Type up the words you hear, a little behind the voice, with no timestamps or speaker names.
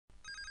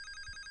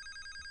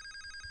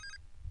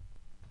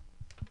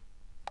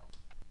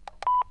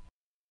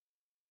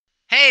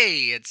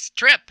Hey, it's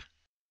Trip.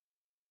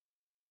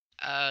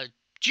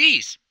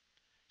 Geez,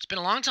 it's been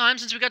a long time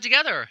since we got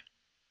together.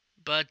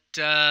 But,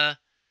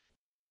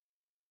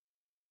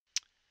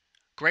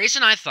 Grace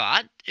and I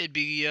thought it'd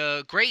be,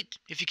 great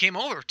if you came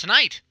over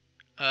tonight.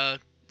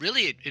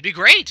 Really, it'd be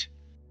great.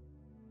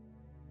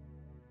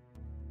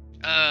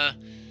 Uh,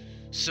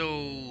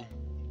 so...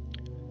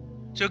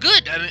 So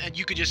good. I mean,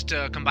 you could just,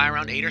 come by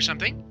around 8 or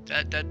something.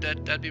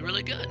 That'd be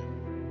really good.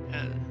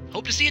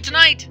 Hope to see you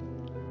tonight.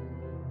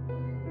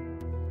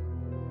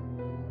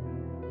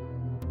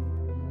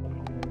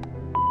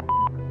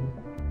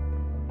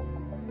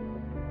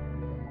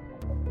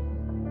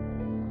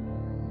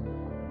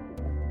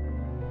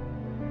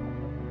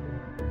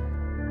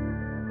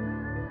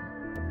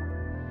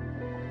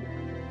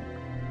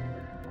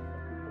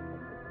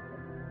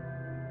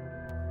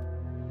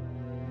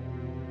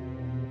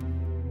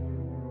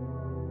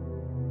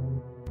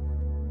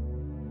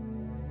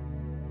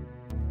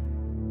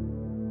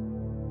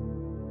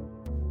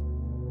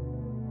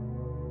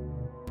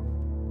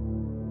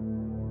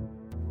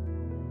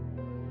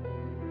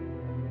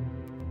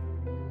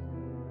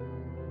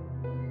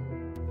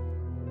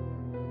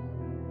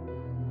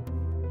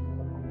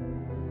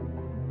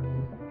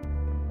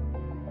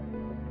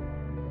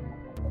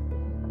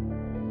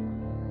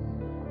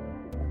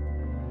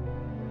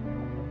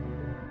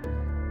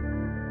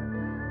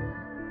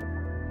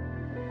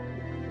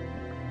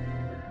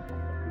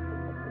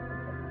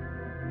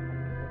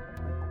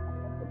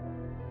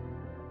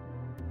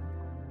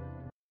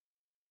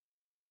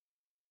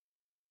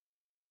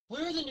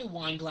 Where are the new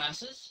wine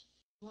glasses?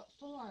 What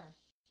for?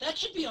 That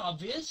should be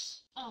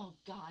obvious. Oh,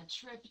 God,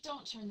 Trip,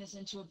 don't turn this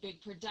into a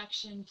big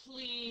production,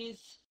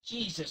 please.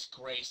 Jesus,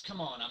 Grace,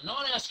 come on, I'm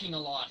not asking a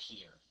lot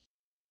here.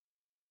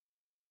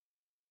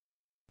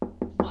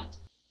 What?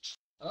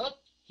 Oh,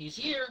 he's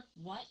here.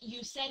 What?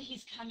 You said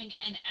he's coming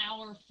an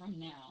hour from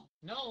now.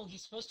 No,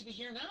 he's supposed to be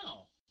here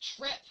now.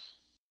 Trip.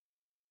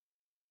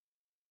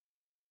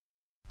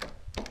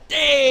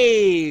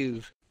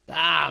 Dave!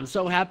 I'm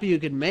so happy you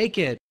could make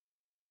it.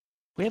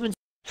 We haven't...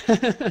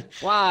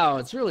 Wow,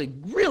 it's really,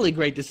 really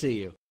great to see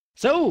you.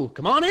 So,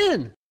 come on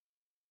in.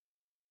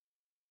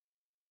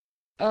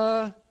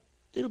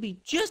 It'll be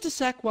just a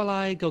sec while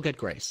I go get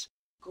Grace.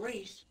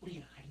 Grace? What are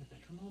you gonna hide in the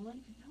bedroom all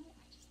night? No,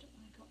 I just don't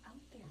want to go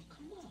out there. Oh,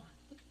 come on.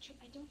 Look, Trip,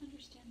 I don't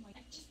understand why.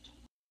 I just don't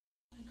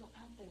want to go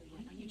out there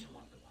yet. I need to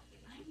want to go out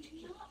there. I'm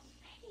not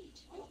ready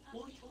to go out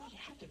Well, there. you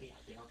have to be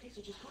out there, okay? So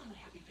just put on a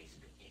happy face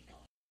and get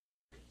going.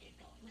 Get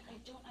going. Look, I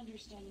don't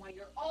understand why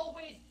you're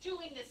always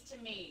doing this to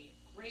me.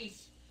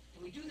 Grace,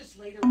 can we do this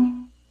later?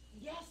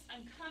 Yes,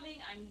 I'm coming.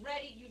 I'm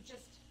ready. You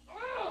just...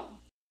 Ugh!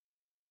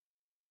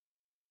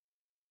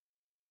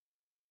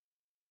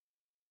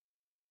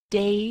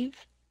 Dave?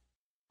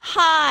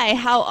 Hi,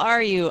 how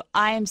are you?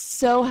 I am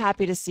so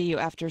happy to see you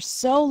after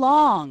so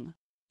long.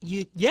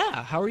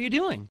 Yeah, how are you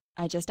doing?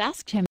 I just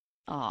asked him.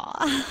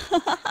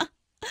 Aw.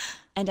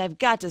 And I've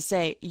got to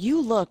say, you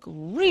look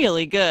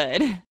really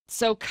good.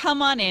 So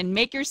come on in,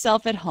 make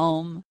yourself at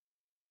home.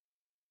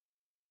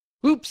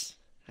 Oops,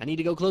 I need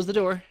to go close the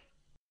door.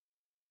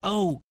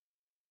 Oh,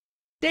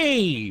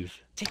 Dave!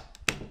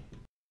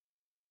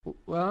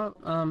 Well,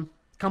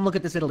 come look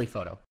at this Italy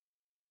photo.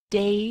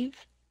 Dave,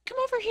 come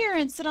over here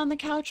and sit on the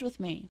couch with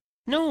me.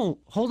 No,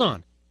 hold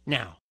on.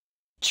 Now.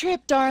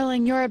 Trip,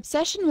 darling, your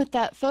obsession with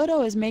that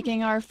photo is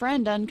making our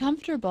friend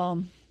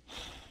uncomfortable.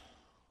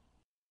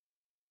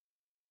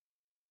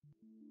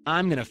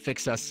 I'm gonna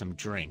fix us some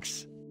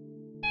drinks.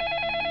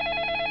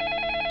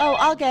 Oh,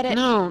 I'll get it.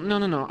 No.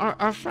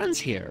 Our friend's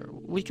here.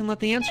 We can let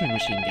the answering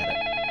machine get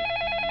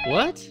it.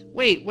 What?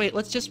 Wait,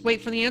 let's just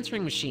wait for the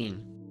answering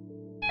machine.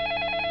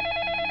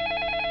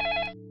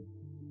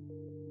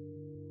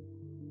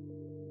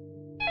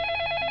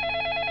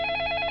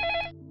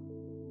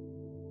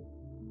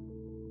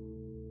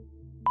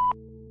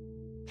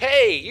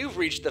 Hey, you've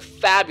reached the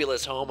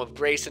fabulous home of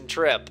Grace and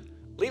Trip.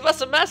 Leave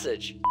us a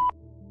message.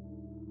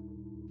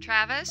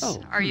 Travis,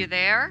 Oh, are you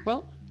there?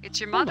 Well, It's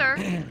your hold mother.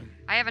 on.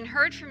 I haven't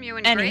heard from you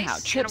and Anyhow,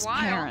 Grace Trip's in a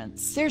while.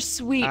 parents, they're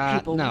sweet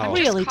people, no.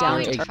 really Just down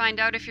calling to to earth. find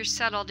out if you're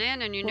settled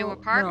in your new Well,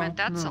 apartment,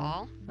 no, that's no.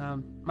 all.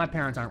 My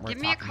parents aren't worth Give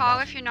me a talking call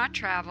about. if you're not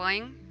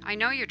traveling. I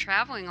know you're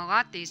traveling a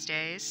lot these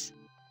days.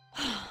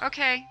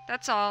 Okay,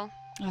 that's all.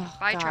 Oh,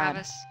 Bye, God.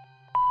 Travis.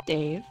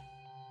 Dave,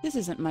 this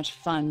isn't much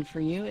fun for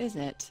you, is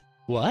it?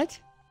 What?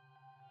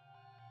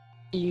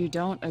 You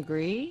don't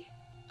agree?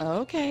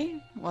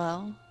 Okay,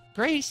 well...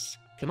 Grace,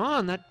 come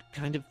on, that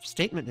kind of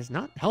statement is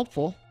not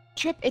helpful.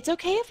 Trip, it's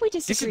okay if we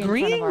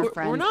disagree in front Disagreeing? of our We're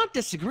friend. not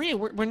disagreeing.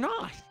 We're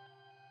not.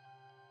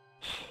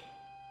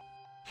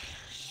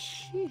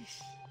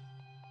 Jeez.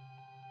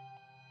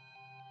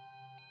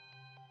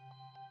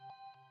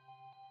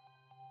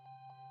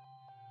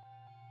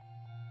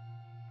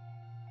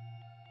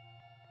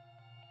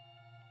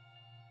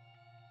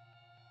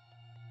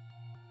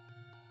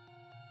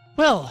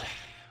 Well,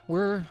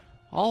 we're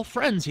all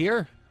friends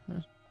here.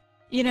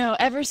 You know,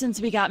 ever since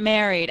we got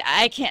married,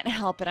 I can't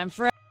help it. I'm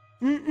forever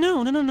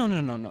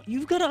No.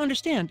 You've got to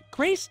understand,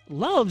 Grace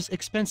loves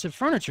expensive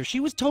furniture. She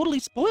was totally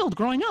spoiled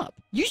growing up.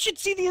 You should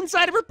see the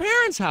inside of her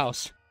parents'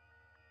 house.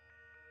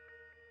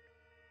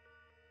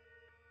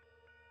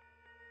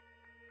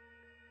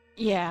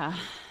 Yeah.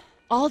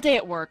 All day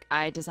at work,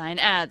 I design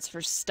ads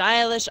for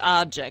stylish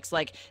objects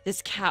like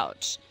this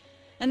couch.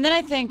 And then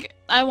I think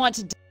I want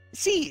to...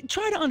 See,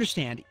 try to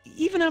understand.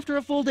 Even after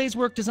a full day's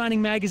work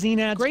designing magazine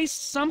ads, Grace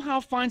somehow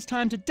finds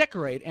time to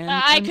decorate and...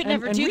 I could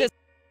never do this.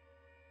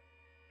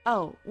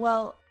 Oh,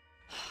 well...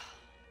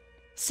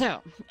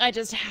 So, I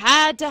just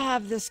had to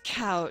have this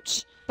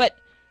couch. But...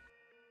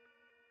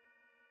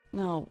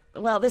 No,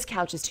 well, this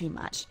couch is too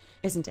much,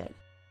 isn't it?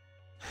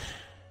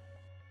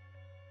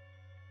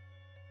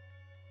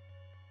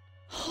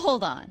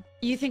 Hold on.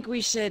 You think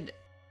we should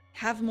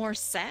have more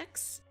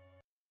sex?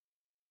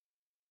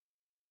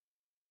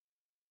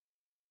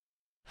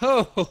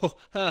 Oh,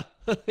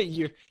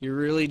 you're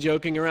really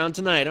joking around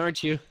tonight,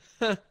 aren't you?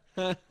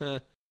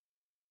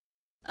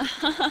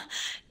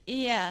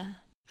 Yeah.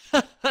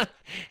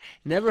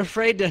 Never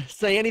afraid to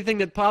say anything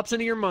that pops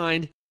into your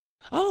mind.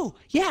 Oh,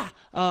 yeah,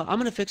 I'm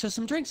gonna fix us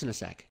some drinks in a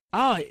sec.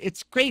 Oh,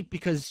 it's great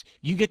because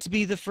you get to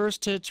be the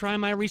first to try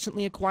my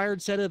recently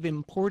acquired set of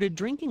imported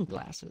drinking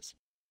glasses.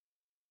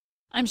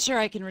 I'm sure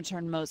I can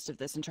return most of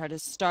this and try to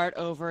start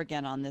over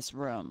again on this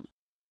room.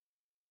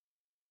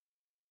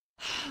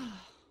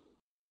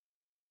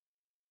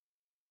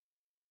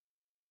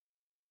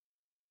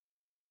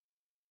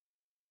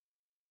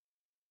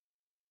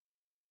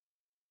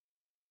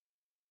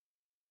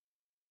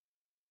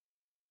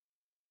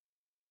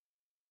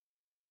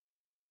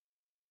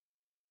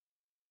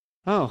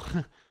 Oh,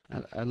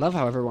 I love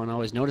how everyone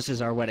always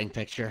notices our wedding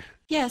picture.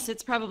 Yes,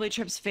 it's probably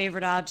Tripp's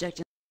favorite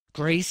object.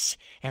 Grace,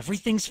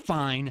 everything's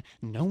fine.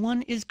 No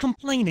one is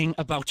complaining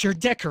about your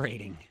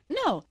decorating.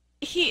 No,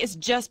 he is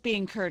just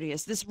being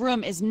courteous. This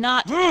room is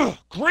not... Ugh,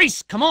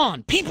 Grace, come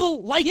on.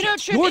 People like You know, it.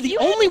 Tripp, You're if the you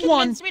only hadn't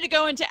one... convinced me to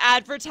go into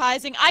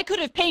advertising, I could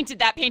have painted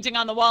that painting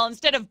on the wall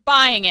instead of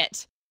buying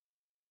it.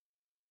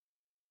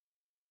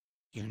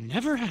 You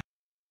never have...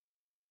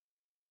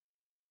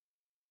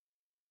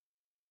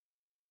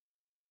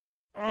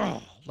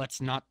 Ugh,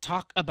 let's not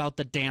talk about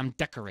the damn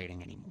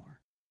decorating anymore.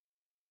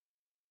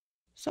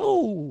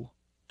 So,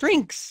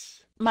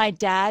 drinks. My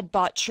dad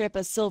bought Tripp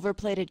a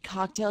silver-plated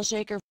cocktail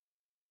shaker.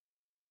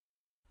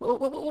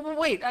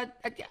 Wait,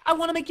 I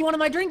want to make you one of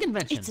my drink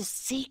inventions. It's a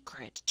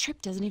secret.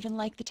 Tripp doesn't even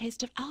like the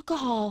taste of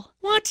alcohol.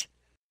 What?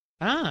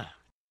 Ah.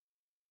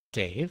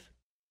 Dave,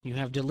 you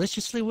have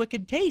deliciously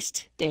wicked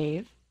taste.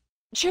 Dave,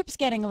 Tripp's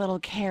getting a little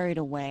carried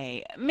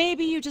away.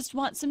 Maybe you just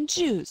want some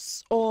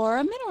juice or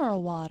a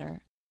mineral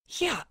water.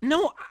 Yeah,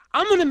 no,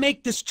 I'm gonna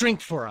make this drink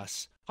for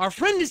us. Our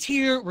friend is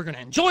here, we're gonna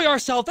enjoy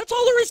ourselves, that's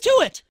all there is to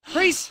it.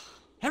 Grace,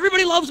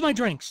 everybody loves my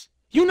drinks.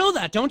 You know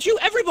that, don't you?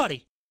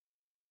 Everybody.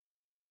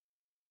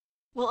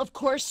 Well, of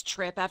course,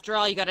 Tripp. After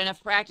all, you got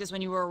enough practice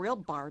when you were a real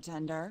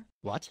bartender.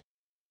 What?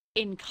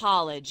 In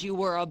college, you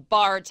were a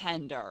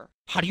bartender.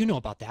 How do you know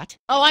about that?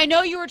 Oh, I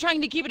know you were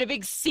trying to keep it a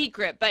big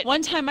secret, but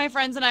one time my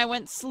friends and I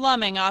went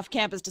slumming off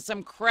campus to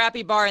some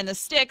crappy bar in the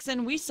sticks,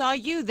 and we saw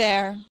you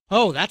there.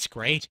 Oh, that's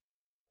great.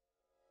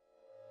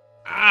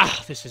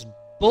 Ah, this is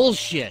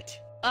bullshit.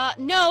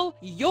 No,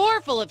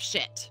 you're full of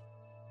shit.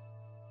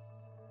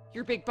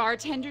 Your big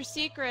bartender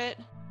secret.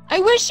 I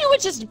wish you would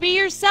just be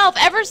yourself.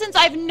 Ever since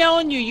I've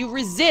known you, you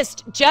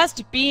resist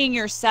just being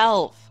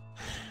yourself.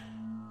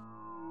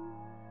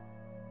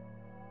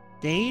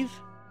 Dave,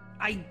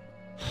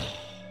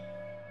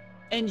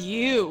 And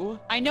you.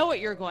 I know what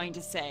you're going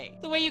to say.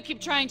 The way you keep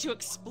trying to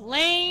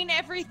explain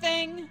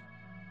everything.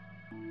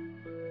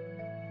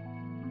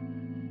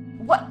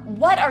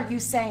 What are you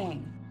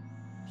saying?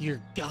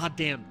 You're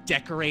goddamn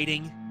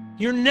decorating.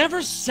 You're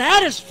never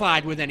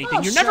satisfied with anything.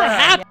 Oh, You're sure. never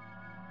happy.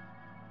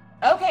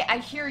 Okay, I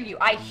hear you.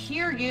 I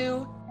hear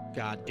you.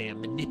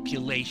 Goddamn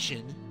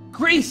manipulation.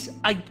 Grace,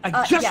 I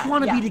just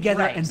want to be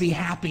together and be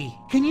happy.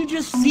 Can you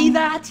just see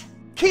that?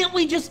 Can't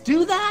we just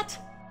do that?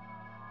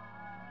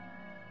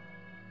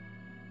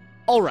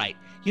 All right,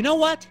 you know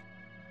what?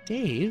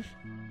 Dave,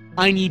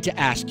 I need to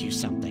ask you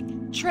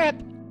something.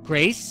 Tripp.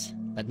 Grace,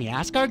 let me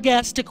ask our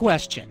guest a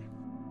question.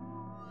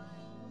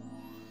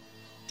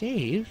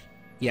 Dave,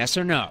 yes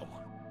or no?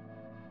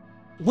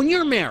 When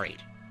you're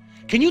married,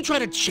 can you try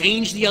to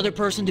change the other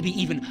person to be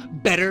even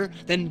better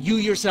than you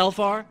yourself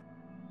are?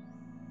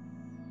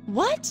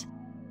 What?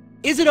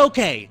 Is it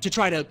okay to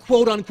try to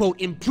quote-unquote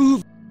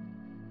improve?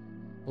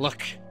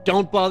 Look,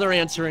 don't bother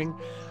answering.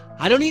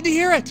 I don't need to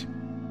hear it.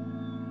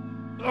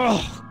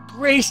 Oh,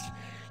 Grace,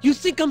 you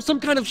think I'm some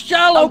kind of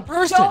shallow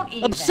person, don't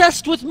even.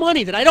 obsessed with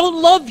money, that I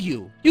don't love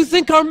you. You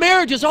think our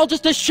marriage is all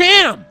just a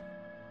sham.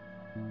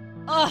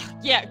 Ugh,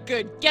 yeah,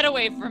 good. Get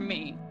away from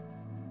me.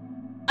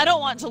 I don't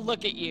want to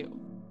look at you.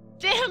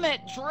 Damn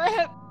it,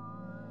 Tripp!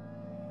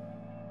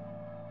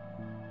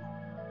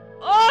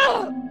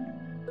 Ugh!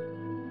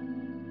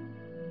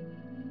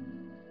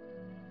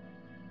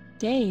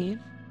 Dave,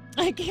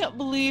 I can't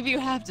believe you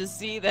have to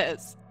see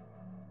this.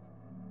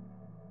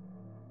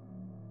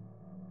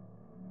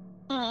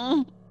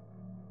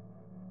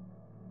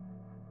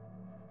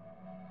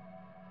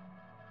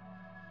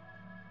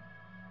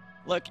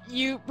 Look,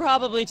 you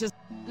probably just...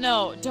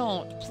 No,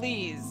 don't,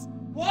 please.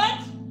 What?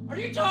 Are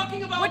you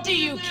talking about? What do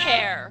you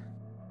care?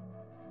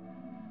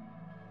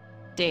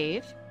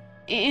 Dave,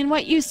 in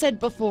what you said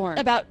before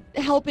about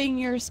helping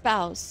your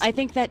spouse, I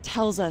think that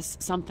tells us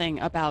something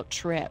about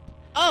Trip.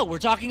 Oh, we're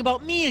talking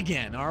about me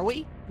again, are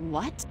we?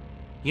 What?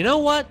 You know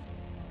what,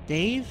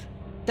 Dave?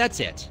 That's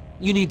it.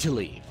 You need to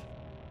leave.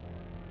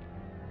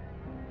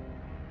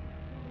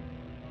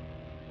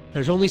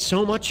 There's only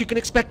so much you can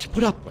expect to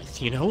put up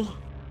with, you know?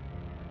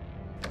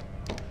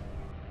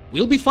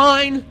 We'll be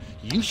fine.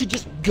 You should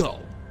just go.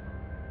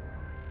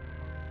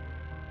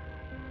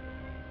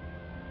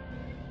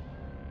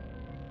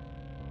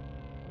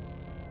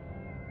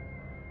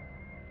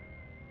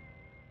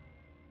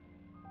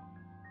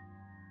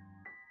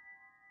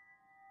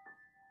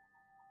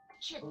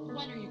 Trip,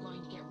 when are you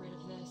going to get rid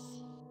of this?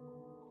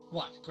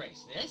 What,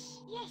 Grace, this?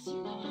 Yes,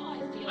 you know how I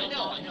feel. I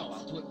know. about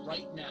I'll it. do it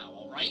right now,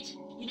 alright?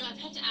 You know, I've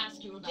had to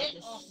ask you about Get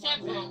this off my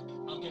several... back.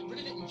 I'll get rid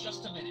of it in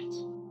just a minute.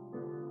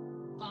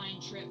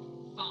 Fine, Trip,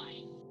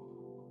 fine.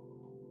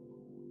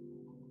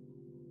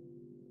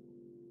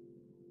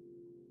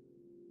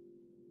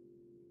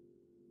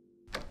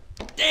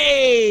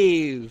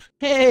 Dave!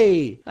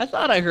 Hey, I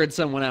thought I heard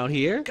someone out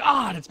here.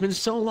 God, it's been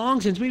so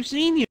long since we've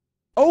seen you.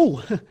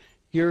 Oh,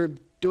 you're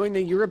doing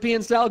the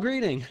European-style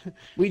greeting.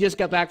 We just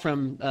got back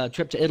from a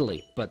trip to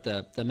Italy, but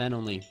the men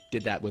only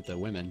did that with the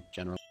women,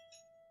 generally.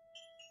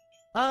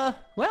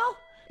 Well,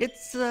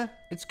 it's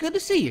good to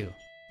see you.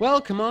 Well,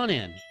 come on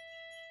in.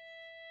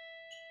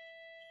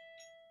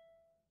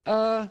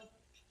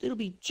 It'll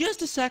be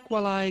just a sec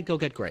while I go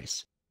get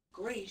Grace.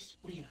 Grace?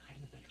 What are you gonna hide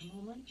in the bedroom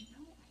all night? No,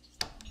 I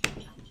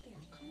just... Out there,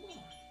 come on.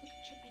 Look,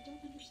 Trip, I don't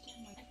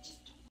understand why... I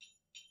just don't want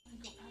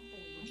to go out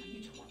there. I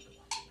need to walk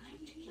along. I'm not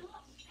afraid.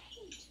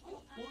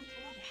 Well, you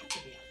have to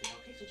be out there,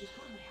 okay? So just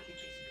put on my happy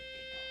face and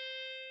go.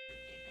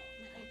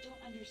 Look, I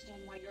don't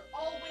understand why you're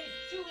always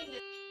doing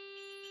this.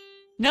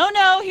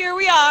 No, here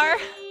we are.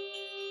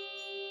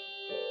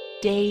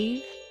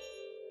 Dave?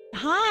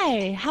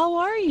 Hi, how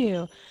are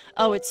you?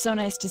 Oh, it's so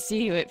nice to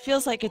see you. It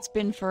feels like it's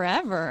been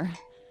forever.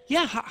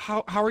 Yeah,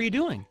 how are you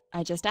doing?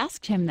 I just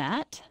asked him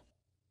that.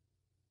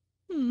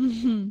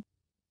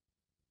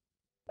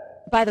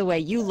 By the way,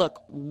 you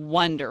look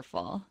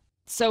wonderful.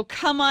 So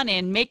come on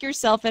in, make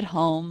yourself at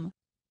home.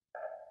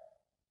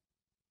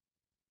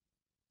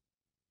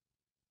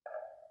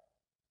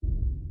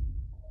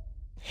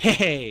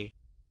 Hey,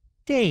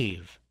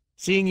 Dave.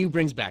 Seeing you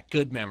brings back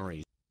good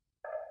memories.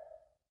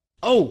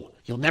 Oh,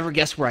 you'll never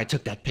guess where I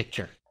took that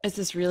picture. Is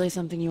this really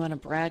something you want to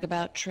brag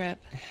about, Trip?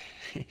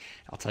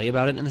 I'll tell you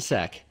about it in a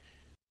sec.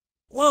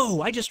 Whoa,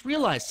 I just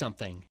realized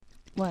something.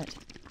 What?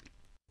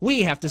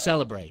 We have to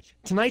celebrate.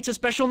 Tonight's a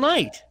special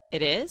night.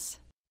 It is?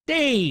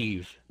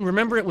 Dave,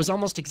 remember it was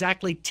almost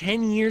exactly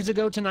 10 years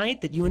ago tonight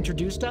that you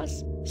introduced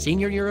us?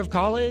 Senior year of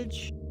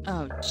college?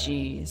 Oh,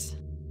 jeez.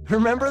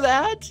 Remember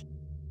that?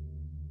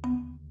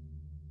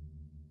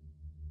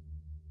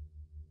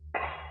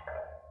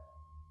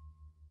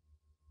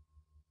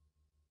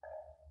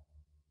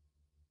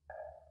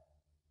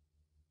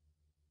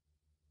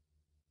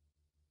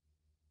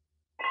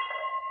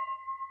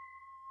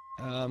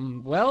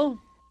 Well,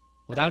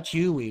 without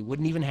you, we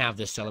wouldn't even have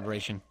this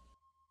celebration.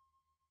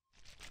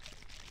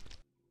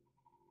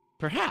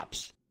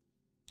 Perhaps.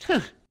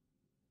 Huh.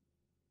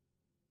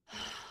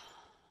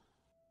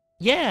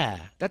 Yeah,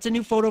 that's a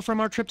new photo from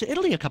our trip to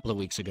Italy a couple of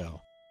weeks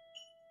ago.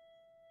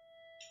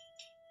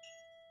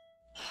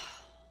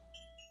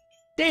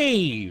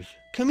 Dave,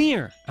 come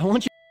here. I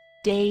want you...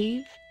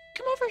 Dave,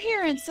 come over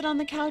here and sit on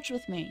the couch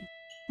with me.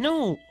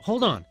 No,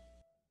 hold on.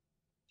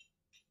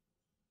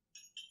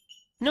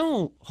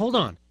 No, hold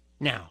on.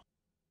 Now.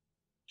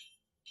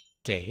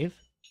 Dave,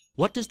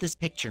 what does this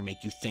picture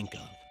make you think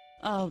of?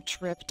 Oh,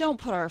 Trip, don't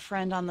put our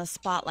friend on the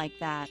spot like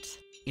that.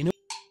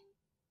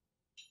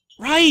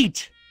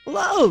 Right!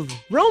 Love!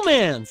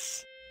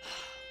 Romance!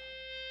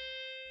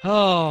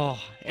 Oh,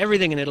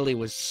 everything in Italy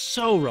was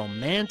so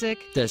romantic.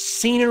 The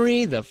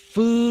scenery, the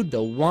food,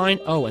 the wine,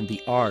 oh, and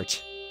the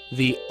art.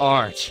 The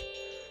art.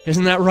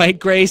 Isn't that right,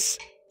 Grace?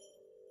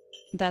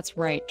 That's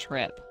right,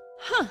 Trip.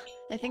 Huh,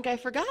 I think I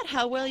forgot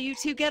how well you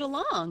two get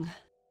along.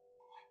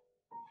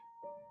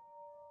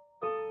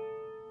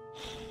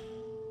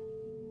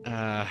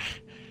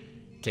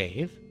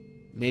 Dave,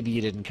 maybe you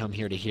didn't come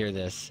here to hear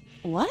this.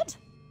 What?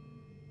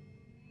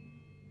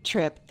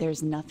 Trip,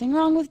 there's nothing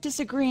wrong with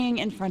disagreeing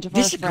in front of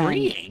our friend.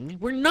 Disagreeing?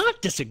 We're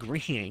not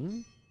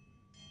disagreeing.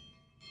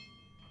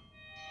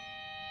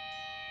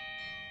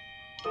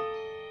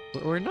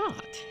 We're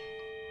not.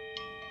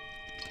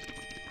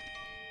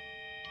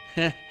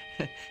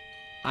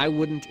 I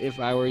wouldn't if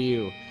I were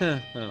you.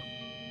 Oh.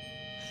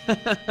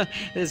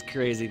 This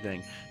crazy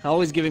thing.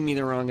 Always giving me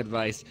the wrong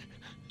advice.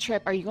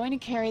 Trip, are you going to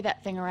carry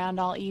that thing around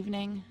all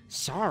evening?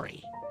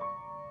 Sorry.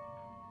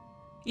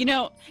 You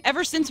know,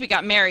 ever since we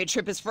got married,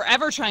 Trip is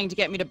forever trying to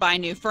get me to buy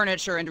new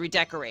furniture and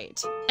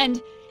redecorate. And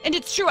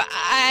it's true,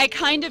 I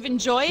kind of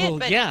enjoy it, Well,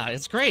 but... yeah,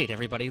 it's great.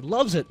 Everybody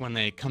loves it when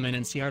they come in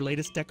and see our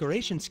latest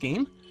decoration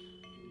scheme.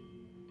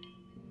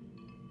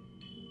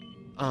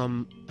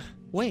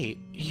 Wait,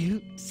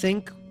 you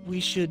think we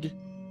should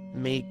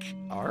make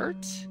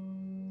art?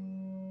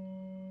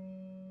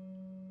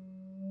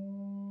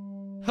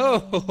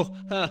 Oh,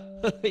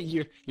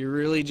 you're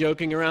really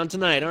joking around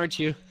tonight, aren't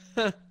you?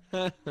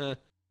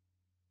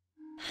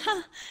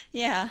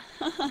 Yeah.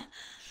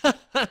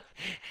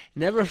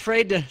 Never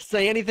afraid to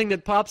say anything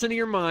that pops into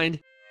your mind.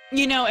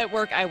 You know, at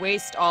work I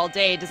waste all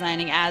day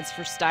designing ads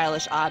for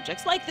stylish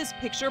objects, like this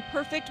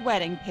picture-perfect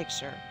wedding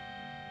picture.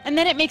 And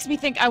then it makes me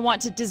think I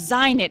want to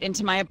design it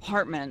into my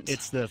apartment.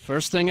 It's the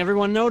first thing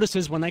everyone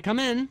notices when they come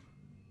in.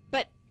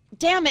 But,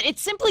 damn it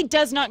simply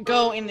does not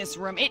go in this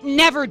room. It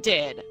never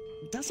did.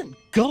 It doesn't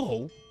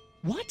go?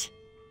 What?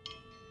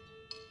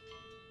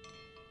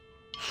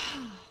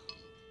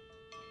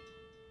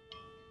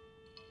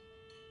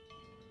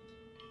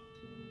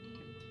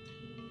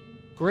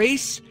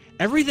 Grace,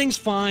 everything's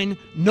fine.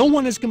 No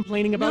one is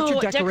complaining about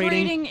your decorating.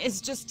 Decorating is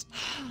just...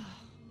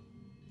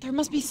 There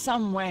must be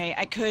some way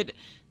I could...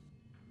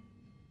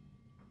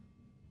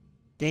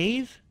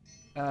 Dave?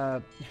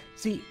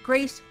 See,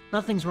 Grace,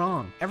 nothing's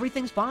wrong.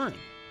 Everything's fine.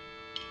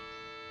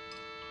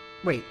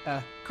 Wait,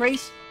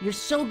 Grace, you're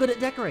so good at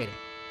decorating.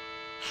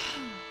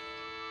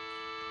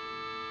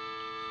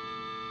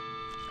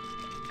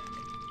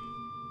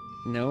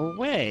 No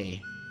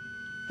way.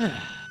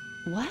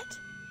 What?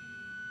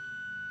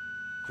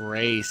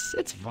 Grace,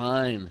 it's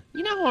fine.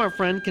 You know how our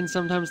friend can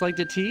sometimes like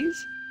to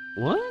tease?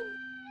 What?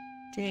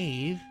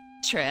 Dave?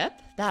 Trip,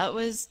 that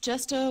was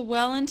just a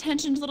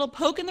well-intentioned little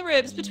poke in the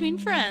ribs between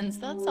friends,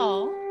 that's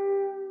all.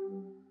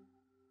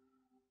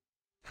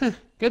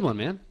 Good one,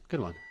 man. Good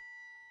one.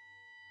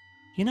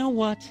 You know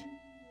what?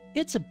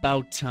 It's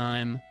about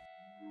time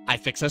I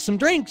fix us some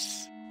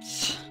drinks.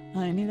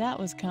 I knew that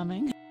was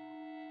coming.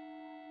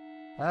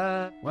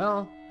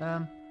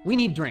 We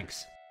need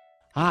drinks.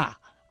 Ah,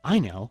 I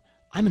know.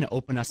 I'm gonna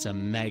open us a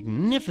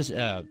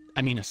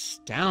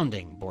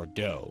astounding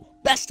Bordeaux.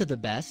 Best of the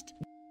best.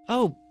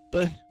 Oh,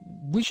 but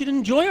we should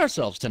enjoy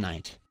ourselves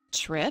tonight.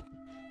 Trip,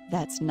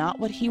 that's not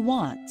what he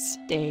wants,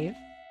 Dave.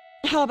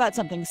 How about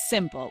something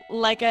simple,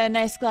 like a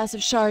nice glass of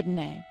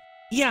Chardonnay?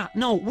 Yeah,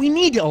 no, we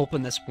need to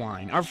open this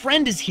wine. Our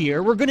friend is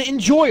here. We're gonna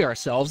enjoy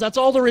ourselves. That's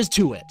all there is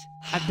to it.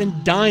 I've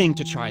been dying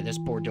to try this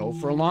Bordeaux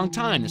for a long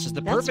time. This is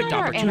the perfect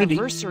opportunity. That's not our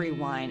anniversary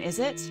wine, is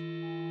it?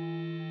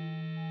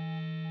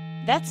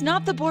 That's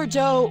not the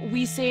Bordeaux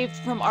we saved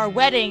from our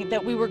wedding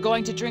that we were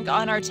going to drink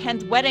on our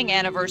 10th wedding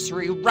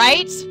anniversary,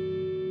 right?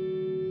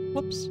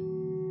 Whoops.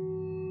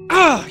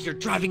 Ah, you're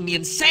driving me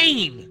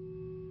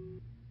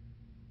insane!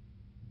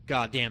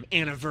 Goddamn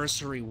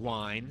anniversary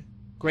wine.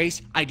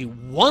 Grace, I do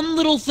one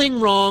little thing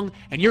wrong,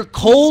 and you're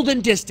cold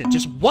and distant.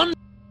 Just one...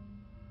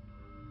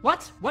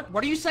 What?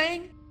 What are you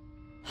saying?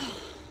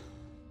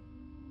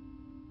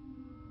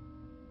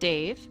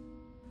 Dave?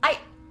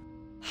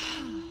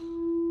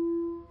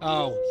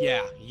 Oh,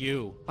 yeah,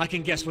 you. I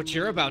can guess what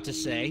you're about to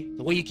say.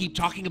 The way you keep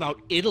talking about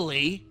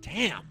Italy.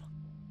 Damn.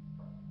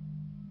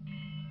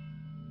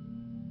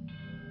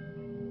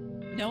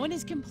 No one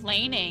is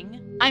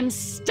complaining. I'm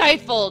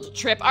stifled,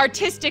 Trip,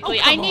 artistically.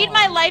 Oh, I need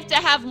my life to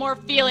have more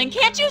feeling.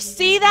 Can't you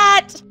see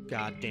that?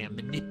 Goddamn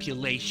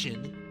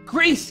manipulation.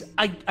 Grace,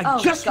 I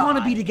Oh, just want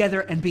to God. be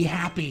together and be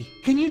happy.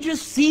 Can you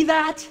just see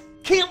that?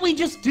 Can't we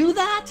just do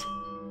that?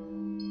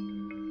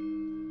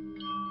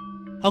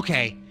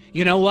 Okay,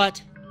 you know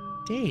what?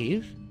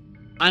 Dave,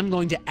 I'm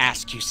going to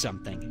ask you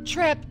something.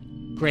 Trip.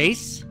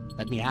 Grace,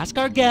 let me ask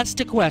our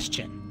guest a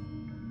question.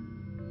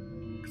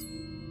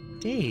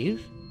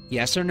 Dave,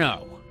 yes or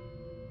no?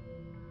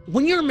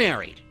 When you're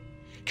married,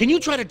 can you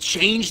try to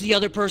change the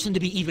other person to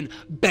be even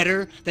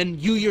better than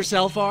you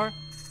yourself are?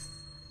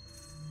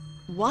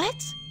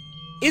 What?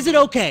 Is it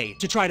okay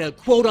to try to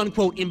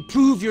quote-unquote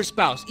improve your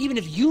spouse, even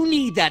if you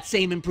need that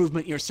same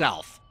improvement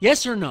yourself?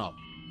 Yes or no?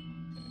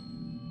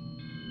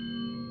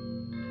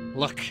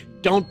 Look,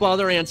 don't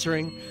bother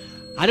answering.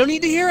 I don't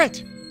need to hear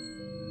it.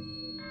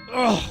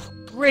 Oh,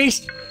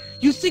 Grace,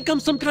 you think I'm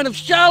some kind of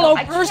shallow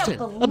I can't person,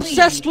 believe-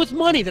 obsessed with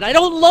money, that I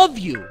don't love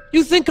you.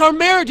 You think our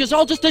marriage is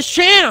all just a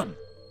sham.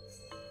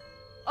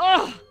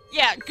 Oh,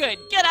 yeah, good.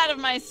 Get out of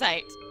my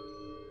sight.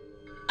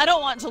 I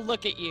don't want to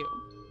look at you.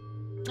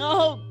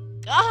 Oh,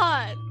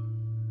 God.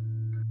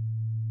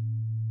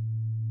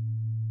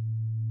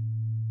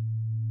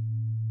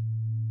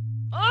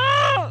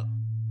 Oh!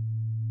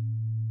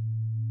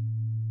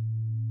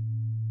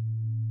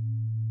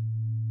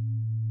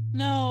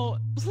 No,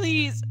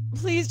 please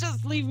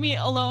just leave me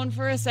alone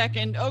for a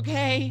second,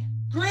 okay?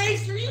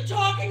 Grace, are you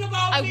talking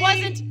about I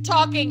wasn't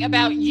talking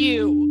about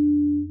you.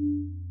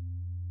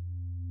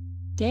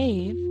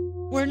 Dave,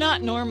 we're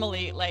not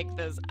normally like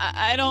this.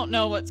 I don't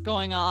know what's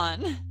going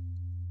on.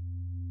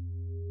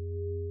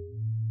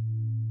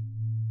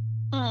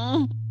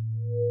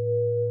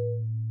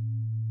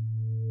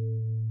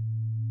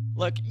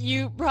 Look,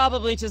 you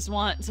probably just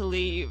want to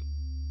leave.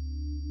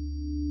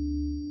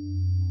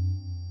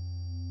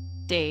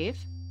 Dave,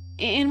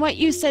 in what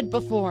you said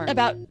before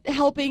about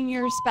helping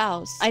your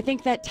spouse, I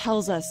think that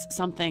tells us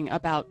something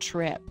about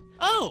Trip.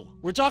 Oh,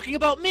 we're talking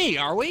about me,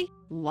 are we?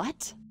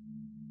 What?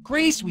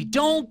 Grace, we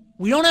don't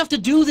have to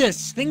do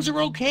this. Things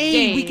are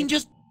okay. We Dave. can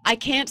just... I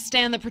can't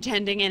stand the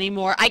pretending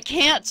anymore. I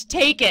can't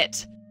take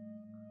it.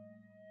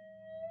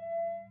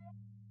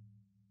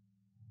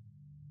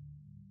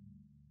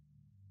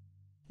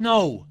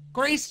 No.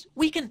 Grace,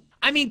 we can...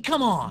 I mean,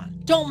 come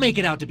on. Don't make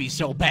it out to be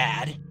so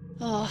bad.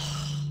 Ugh.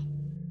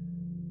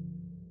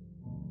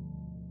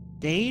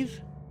 Dave,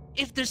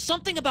 if there's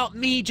something about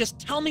me, just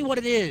tell me what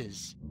it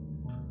is.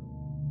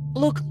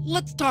 Look,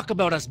 let's talk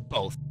about us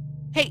both.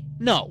 Hey,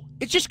 no,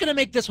 it's just gonna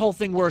make this whole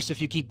thing worse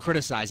if you keep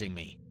criticizing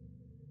me.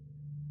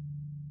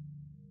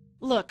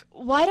 Look,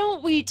 why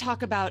don't we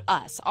talk about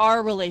us,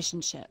 our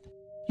relationship?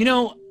 You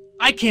know,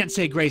 I can't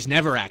say Grace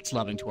never acts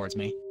loving towards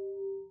me.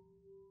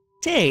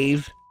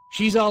 Dave,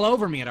 she's all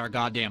over me at our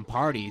goddamn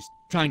parties,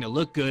 trying to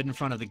look good in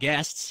front of the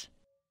guests.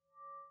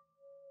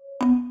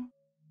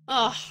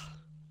 Ugh.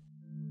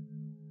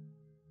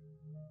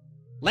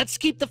 Let's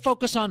keep the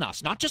focus on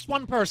us, not just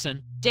one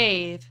person.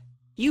 Dave,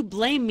 you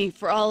blame me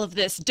for all of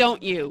this,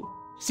 don't you?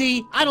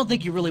 See, I don't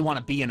think you really want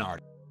to be an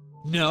artist.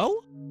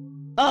 No?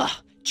 Ugh.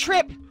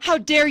 Trip, how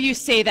dare you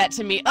say that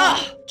to me?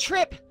 Ugh!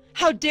 Trip,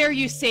 how dare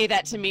you say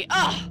that to me?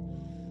 Ugh!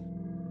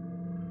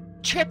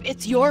 Trip,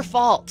 it's your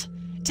fault.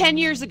 10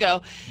 years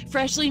ago,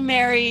 freshly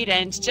married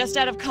and just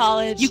out of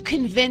college, you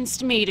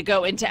convinced me to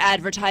go into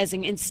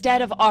advertising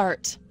instead of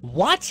art.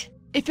 What?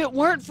 If it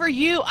weren't for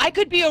you, I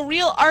could be a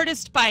real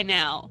artist by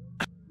now.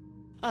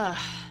 Ugh.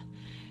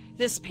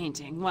 This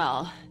painting,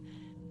 well...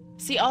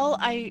 See, all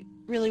I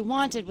really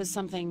wanted was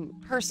something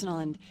personal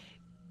and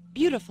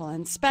beautiful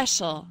and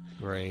special.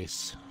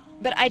 Grace.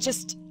 But I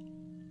just...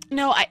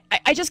 No,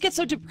 I just get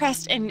so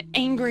depressed and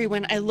angry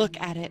when I look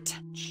at it.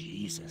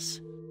 Jesus.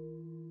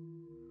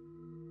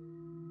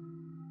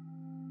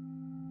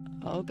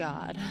 Oh,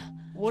 God.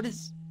 What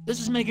is... This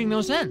is making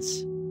no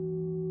sense.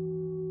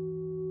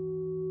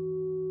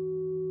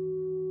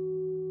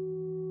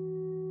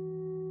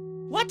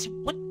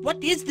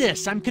 What is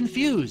this? I'm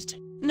confused.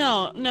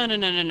 No.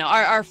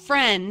 Our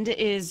friend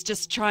is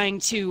just trying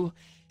to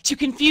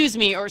confuse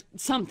me or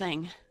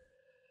something.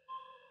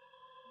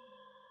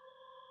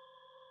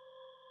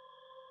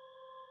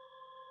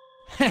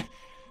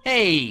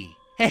 Hey,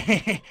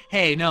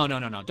 no.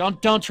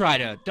 Don't try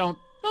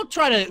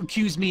to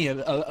accuse me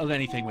of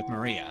anything with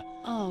Maria.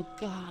 Oh,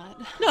 God.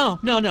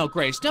 No,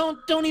 Grace.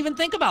 Don't even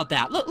think about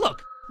that.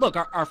 Look,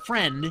 our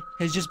friend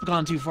has just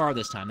gone too far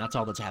this time. That's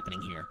all that's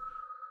happening here.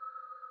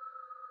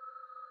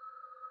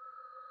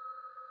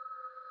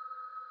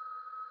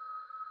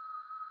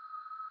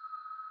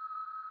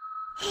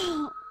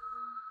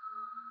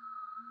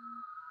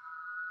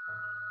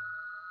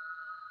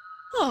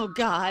 Oh,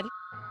 God.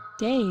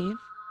 Dave,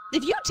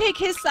 if you take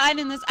his side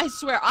in this, I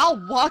swear I'll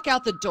walk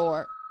out the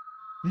door.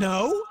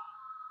 No?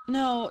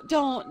 No,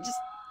 don't. Just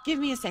give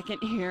me a second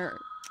here.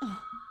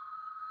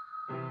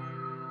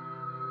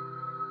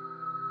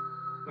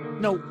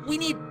 No, we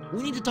need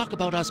to talk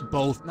about us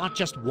both, not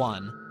just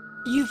one.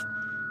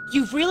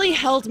 You've really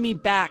held me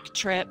back,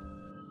 Trip.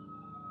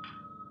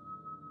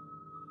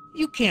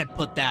 You can't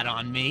put that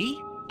on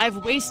me. I've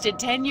wasted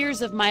 10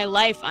 years of my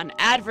life on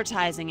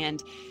advertising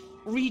and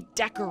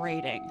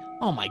redecorating.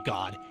 Oh my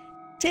God.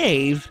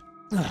 Dave.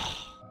 Ugh.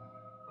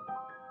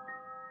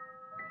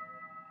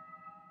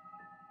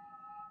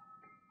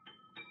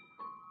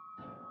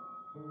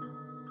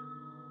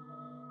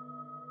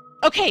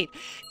 Okay,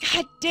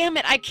 God damn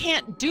it, I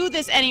can't do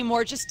this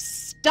anymore. Just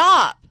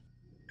stop.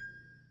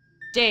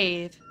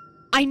 Dave,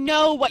 I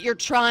know what you're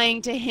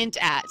trying to hint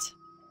at.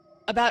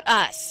 About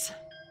us.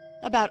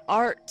 About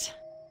art.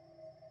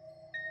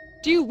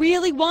 Do you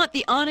really want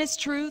the honest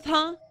truth,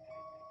 huh?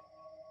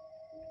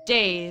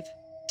 Dave,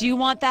 do you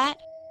want that?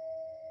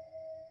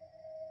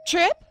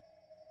 Trip?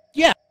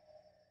 Yeah.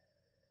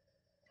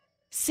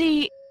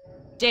 See,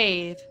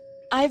 Dave,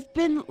 I've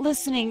been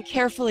listening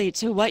carefully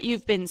to what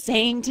you've been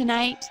saying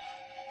tonight.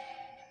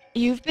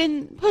 You've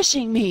been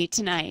pushing me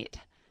tonight.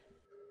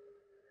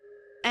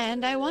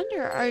 And I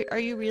wonder, are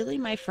you really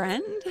my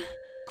friend?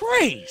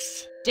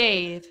 Grace!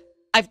 Dave,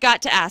 I've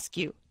got to ask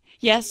you,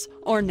 yes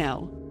or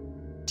no?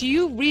 Do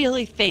you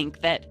really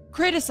think that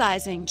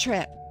criticizing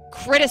Trip,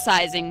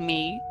 criticizing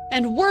me,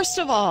 and worst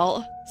of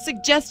all,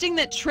 suggesting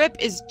that Trip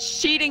is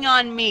cheating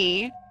on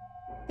me,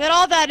 that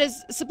all that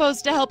is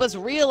supposed to help us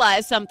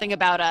realize something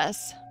about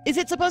us? Is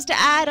it supposed to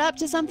add up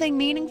to something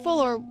meaningful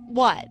or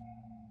what?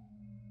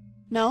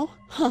 No?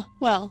 Huh,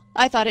 well,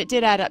 I thought it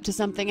did add up to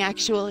something,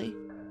 actually.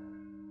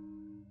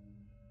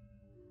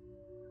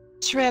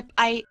 Trip,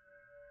 I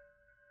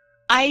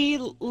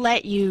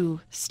let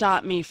you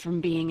stop me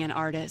from being an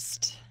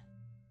artist.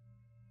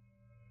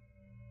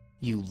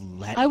 You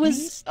let I me?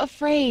 was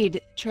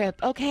afraid, Trip,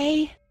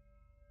 okay?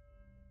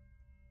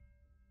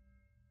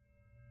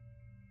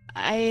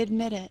 I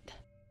admit it.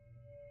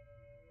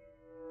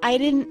 I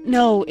didn't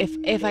know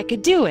if I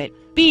could do it,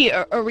 be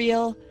a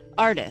real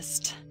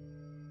artist.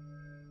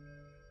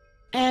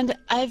 And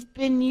I've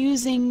been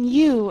using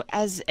you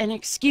as an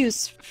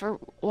excuse for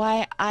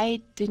why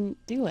I didn't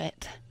do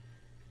it.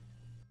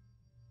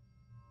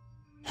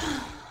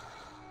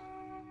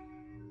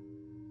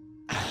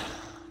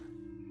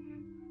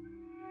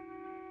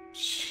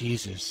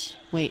 Jesus.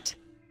 Wait.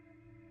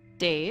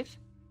 Dave?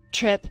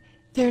 Trip,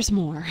 there's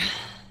more.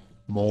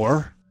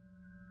 More?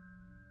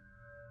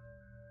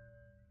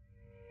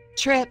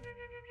 Trip.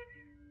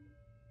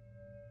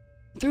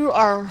 Through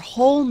our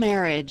whole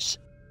marriage,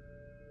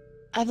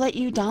 I've let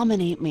you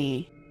dominate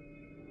me.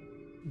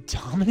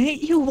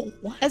 Dominate you?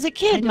 What? As a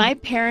kid, my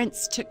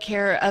parents took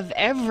care of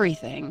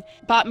everything,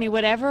 bought me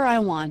whatever I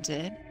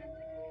wanted,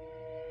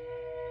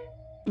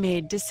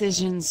 made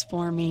decisions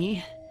for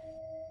me.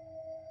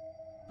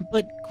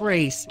 But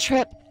Grace...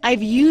 Trip,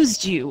 I've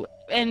used you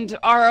and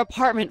our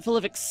apartment full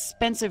of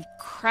expensive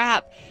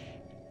crap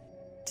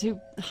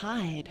to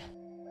hide.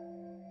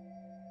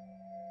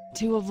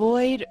 To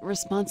avoid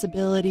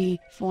responsibility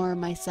for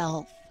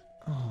myself.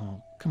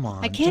 Oh, come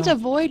on. I can't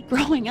avoid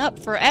growing up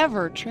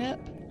forever, Trip.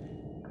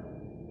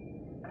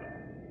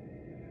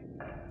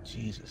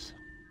 Jesus.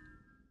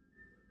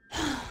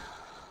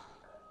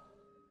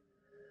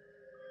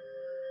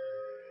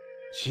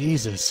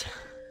 Jesus.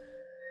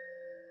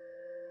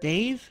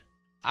 Dave,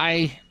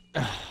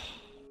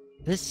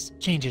 this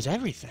changes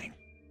everything.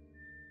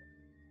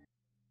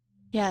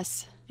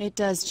 Yes, it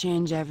does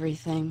change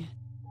everything.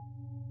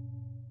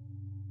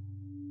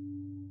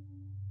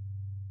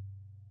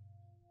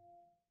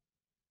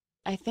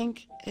 I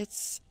think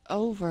it's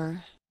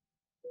over.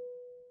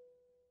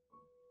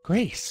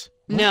 Grace.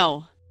 What?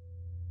 No.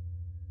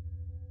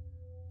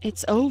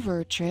 It's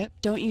over, Trip.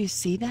 Don't you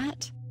see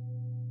that?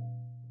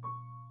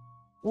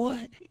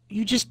 What?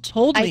 You just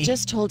told me. I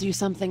just told you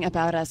something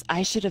about us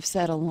I should have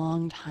said a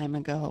long time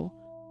ago.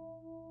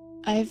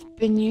 I've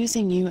been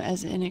using you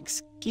as an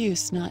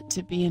excuse not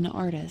to be an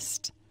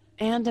artist.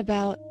 And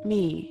about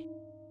me.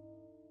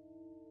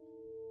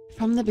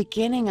 From the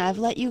beginning, I've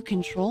let you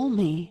control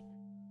me.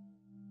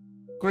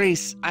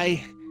 Grace,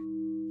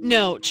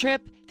 No,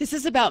 Trip, this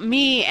is about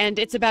me and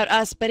it's about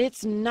us, but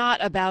it's not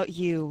about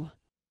you.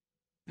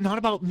 Not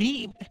about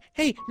me.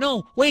 Hey,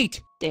 no,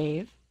 wait.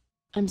 Dave,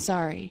 I'm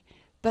sorry,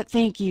 but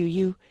thank you.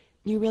 You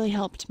really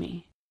helped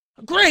me.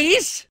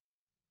 Grace!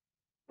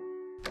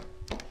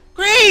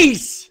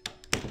 Grace!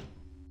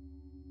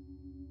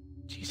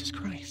 Jesus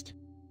Christ.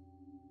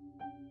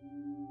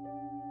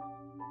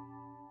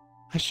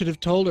 I should have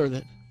told her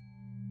that...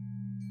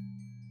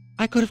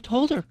 I could have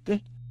told her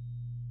that...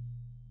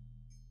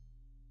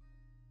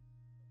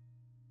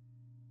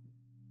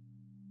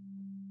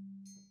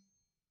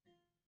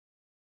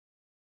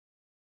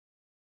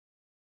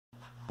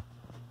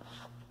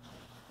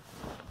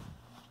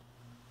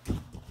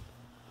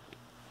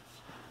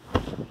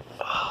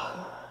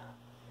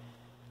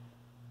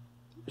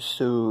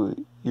 So,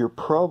 you're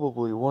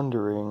probably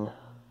wondering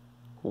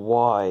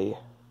why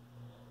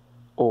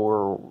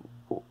or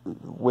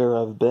where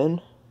I've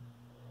been.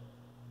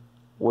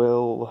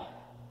 Well,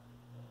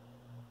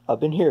 I've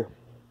been here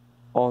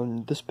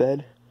on this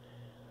bed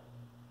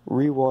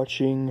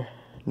rewatching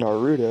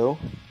Naruto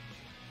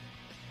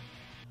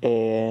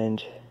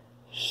and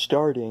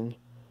starting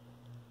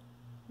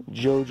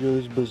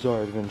JoJo's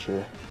Bizarre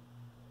Adventure.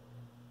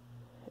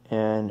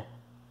 And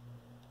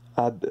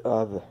I've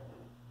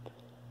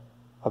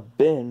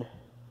been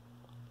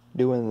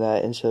doing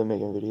that instead of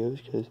making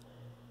videos because,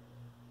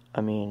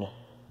 I mean,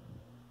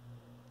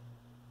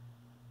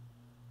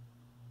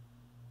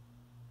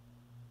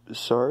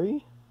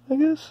 sorry, I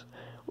guess.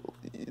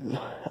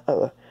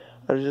 I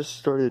just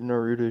started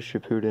Naruto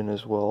Shippuden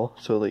as well,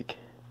 so like,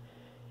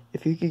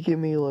 if you could give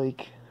me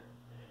like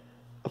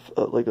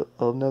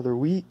another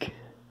week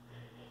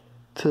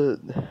to,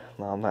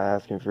 no, I'm not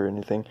asking for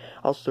anything.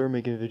 I'll start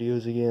making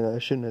videos again. I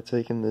shouldn't have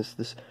taken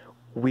this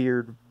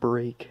weird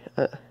break.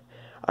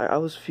 I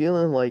was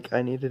feeling like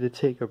I needed to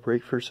take a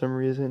break for some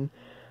reason,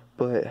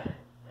 but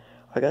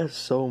I got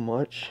so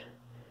much.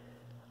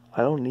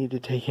 I don't need to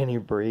take any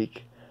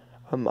break.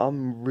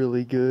 I'm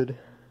really good.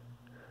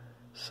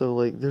 So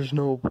like there's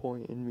no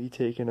point in me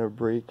taking a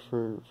break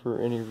for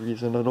any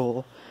reason at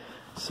all.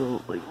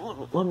 So like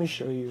let me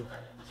show you.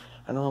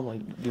 I know I'm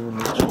like doing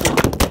this.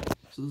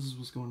 So this is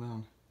what's going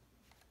on.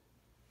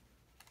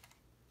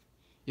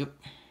 Yep.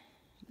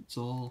 It's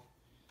all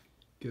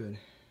good.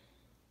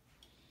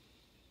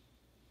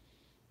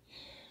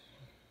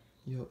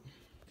 Yep.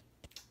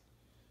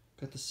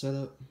 Got the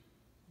setup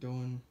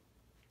going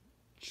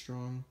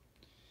strong.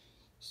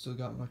 Still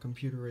got my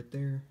computer right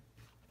there.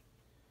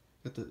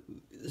 Got the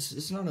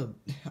it's not a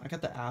I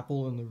got the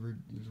Apple and the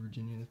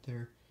Virginia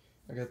there.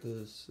 I got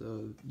this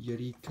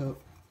Yeti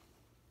cup.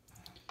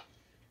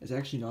 It's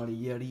actually not a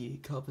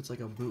Yeti cup. It's like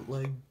a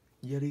bootleg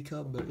Yeti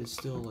cup, but it's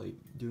still like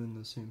doing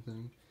the same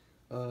thing.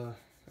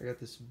 I got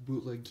this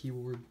bootleg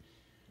keyboard.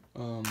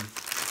 Got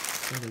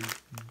a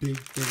big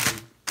thing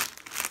of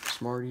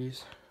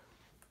Smarties.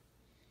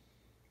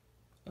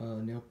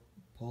 Nail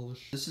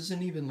polish. This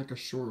isn't even like a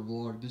short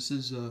vlog. This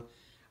is a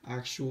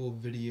actual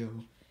video,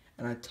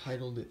 and I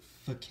titled it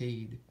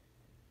Fakade.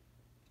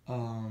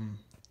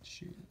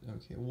 Shoot.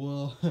 Okay.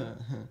 Well,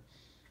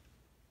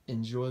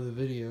 enjoy the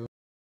video.